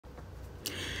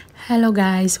Hello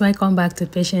guys, welcome back to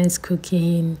Patience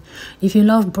Cooking. If you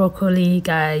love broccoli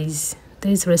guys,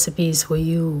 this recipe is for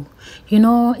you.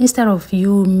 Instead of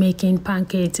you making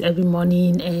pancakes every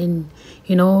morning and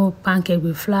pancake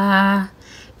with flour,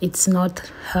 it's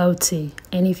not healthy.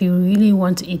 And if you really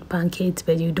want to eat pancakes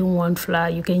but you don't want flour,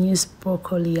 you can use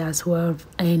broccoli as well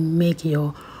and make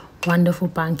your wonderful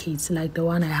pancakes like the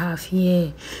one I have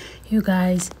here. You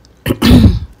guys,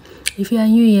 if you are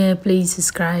new here, please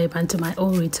subscribe, and to my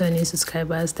all returning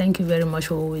subscribers, thank you very much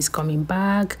for always coming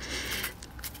back.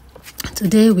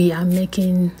 Today we are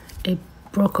making a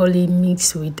broccoli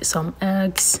mix with some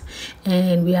eggs,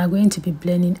 and we are going to be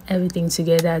blending everything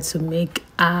together to make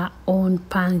our own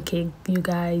pancake, you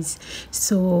guys.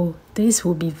 So this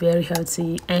will be very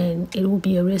healthy, and it will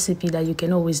be a recipe that you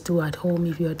can always do at home.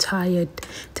 If you're tired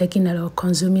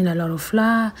consuming a lot of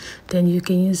flour, then you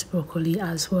can use broccoli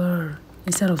as well,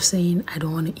 instead of saying I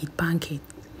don't want to eat pancake.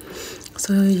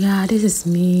 So yeah, this is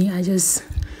me. I just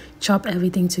chop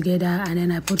everything together, and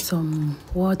then I put some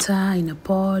water in a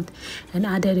pot and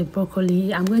added the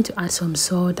broccoli. I'm going to add some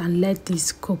salt and let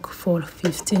this cook for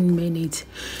 15 minutes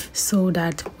so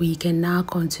that we can now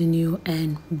continue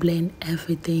and blend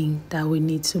everything that we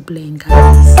need to blend,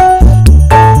 guys.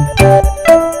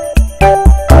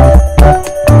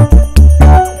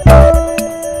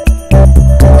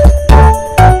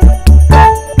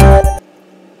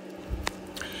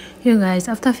 You guys,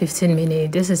 after 15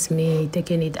 minutes, this is me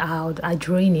taking it out. I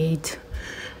drain it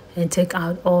and take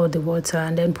out all the water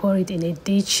and then pour it in a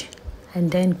dish and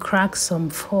then crack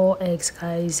some 4 eggs,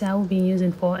 guys. I will be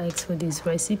using 4 eggs for this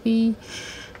recipe.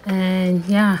 And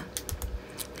yeah,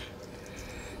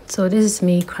 so this is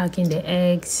me cracking the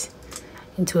eggs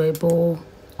into a bowl.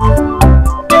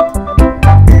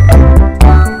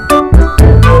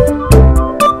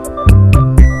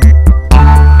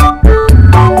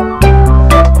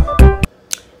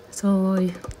 So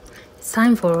it's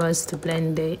time for us to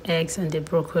blend the eggs and the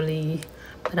broccoli,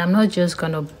 but I'm not just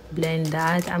gonna blend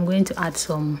that. I'm going to add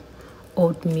some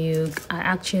oat milk. I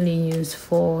actually use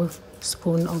 4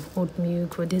 spoons of oat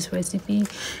milk for this recipe,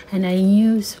 and I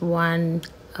use 1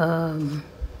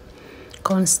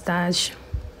 cornstarch,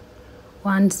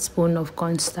 1 spoon of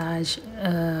cornstarch,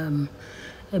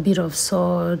 a bit of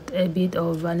salt, a bit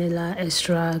of vanilla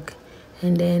extract,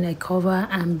 and then I cover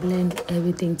and blend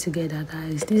everything together,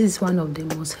 guys. This is one of the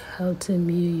most healthy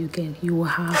meal you will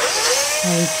have.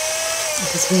 Like,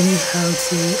 it's really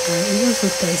healthy, and it also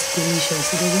tastes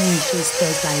delicious. It doesn't just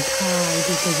taste like it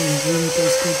doesn't really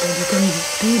taste good, but you can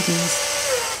do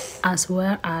this as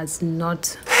well as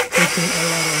not taking a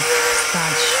lot of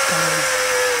starch, guys.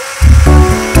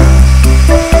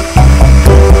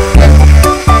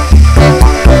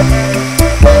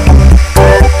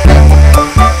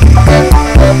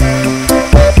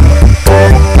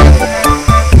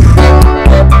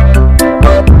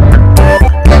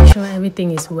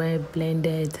 Everything is well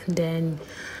blended. Then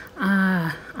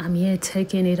I'm here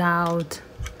taking it out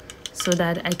so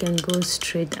that I can go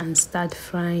straight and start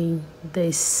frying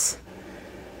this.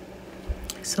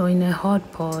 So in a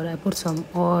hot pot, I put some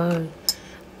oil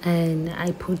and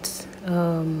I put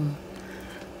the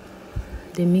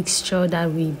mixture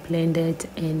that we blended,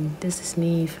 and this is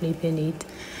me flipping it.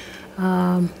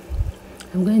 I'm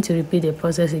going to repeat the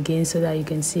process again so that you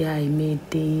can see how I made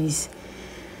this.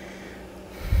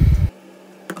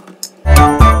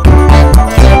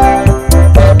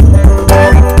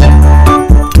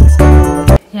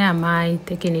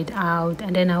 Taking it out,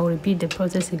 and then I will repeat the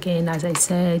process again as I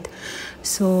said.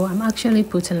 So I'm actually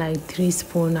putting like 3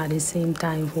 spoons at the same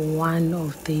time for one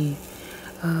of the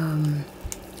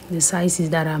sizes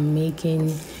that I'm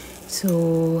making.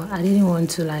 So I didn't want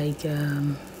to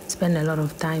spend a lot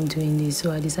of time doing this,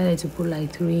 so I decided to put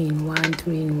like 3 in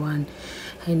 1,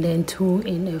 and then 2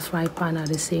 in a fry pan at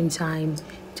the same time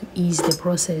to ease the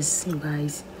process, you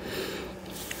guys.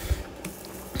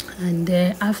 And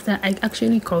then after, I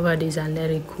actually cover this and let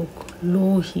it cook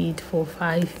low heat for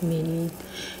 5 minutes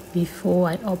before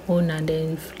I open and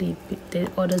then flip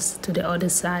to the other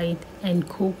side and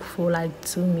cook for like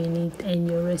 2 minutes, and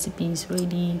your recipe is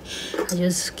ready. I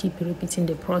just keep repeating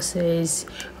the process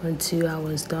until I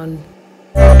was done.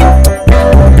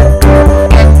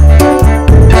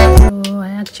 So I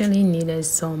actually needed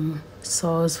some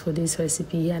sauce for this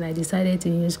recipe, and I decided to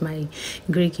use my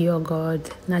Greek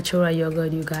yogurt, natural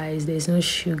yogurt, you guys. There's no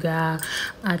sugar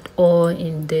at all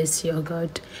in this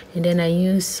yogurt. And then I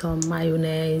used some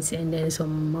mayonnaise and then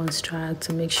some mustard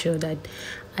to make sure that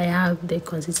I have the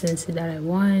consistency that I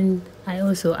want. I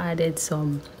also added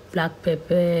some black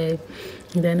pepper,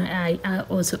 and then I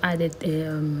also added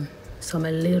a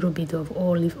little bit of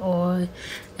olive oil,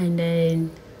 and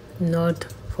then not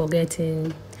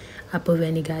forgetting apple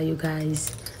vinegar, you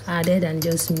guys. Added and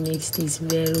just mixed this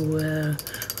very well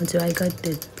until I got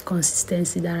the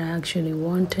consistency that I actually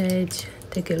wanted.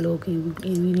 Take a look, it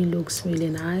really looks really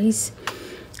nice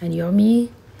and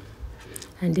yummy.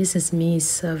 And this is me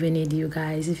serving it, you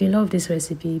guys. If you love this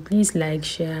recipe, please like,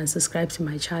 share and subscribe to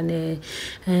my channel.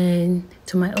 And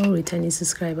to my all returning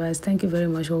subscribers, thank you very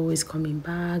much for always coming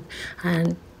back,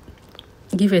 and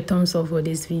give a thumbs up for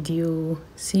this video.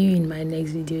 See you in my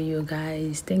next video, you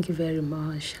guys. Thank you very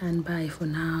much and bye for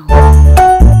now.